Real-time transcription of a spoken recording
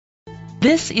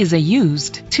This is a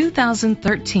used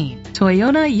 2013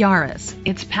 Toyota Yaris.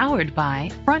 It's powered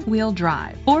by front-wheel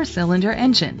drive, 4-cylinder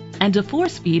engine, and a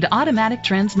 4-speed automatic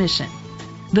transmission.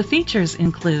 The features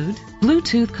include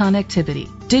Bluetooth connectivity,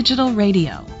 digital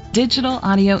radio, digital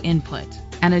audio input,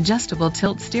 an adjustable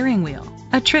tilt steering wheel,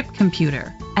 a trip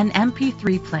computer, an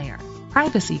MP3 player,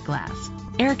 privacy glass,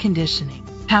 air conditioning,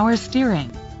 power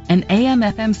steering, an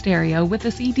AM/FM stereo with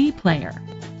a CD player.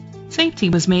 Safety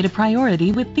was made a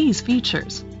priority with these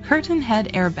features: curtain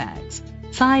head airbags,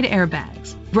 side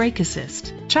airbags, brake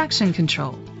assist, traction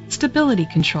control, stability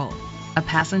control, a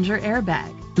passenger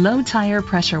airbag, low tire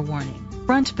pressure warning,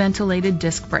 front ventilated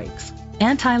disc brakes,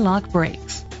 anti-lock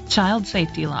brakes, child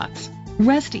safety locks.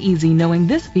 Rest easy knowing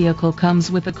this vehicle comes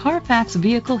with a Carfax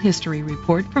Vehicle History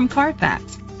Report from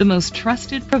Carfax, the most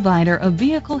trusted provider of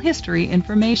vehicle history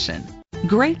information.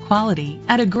 Great quality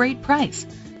at a great price.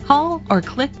 Call or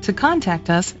click to contact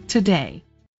us today.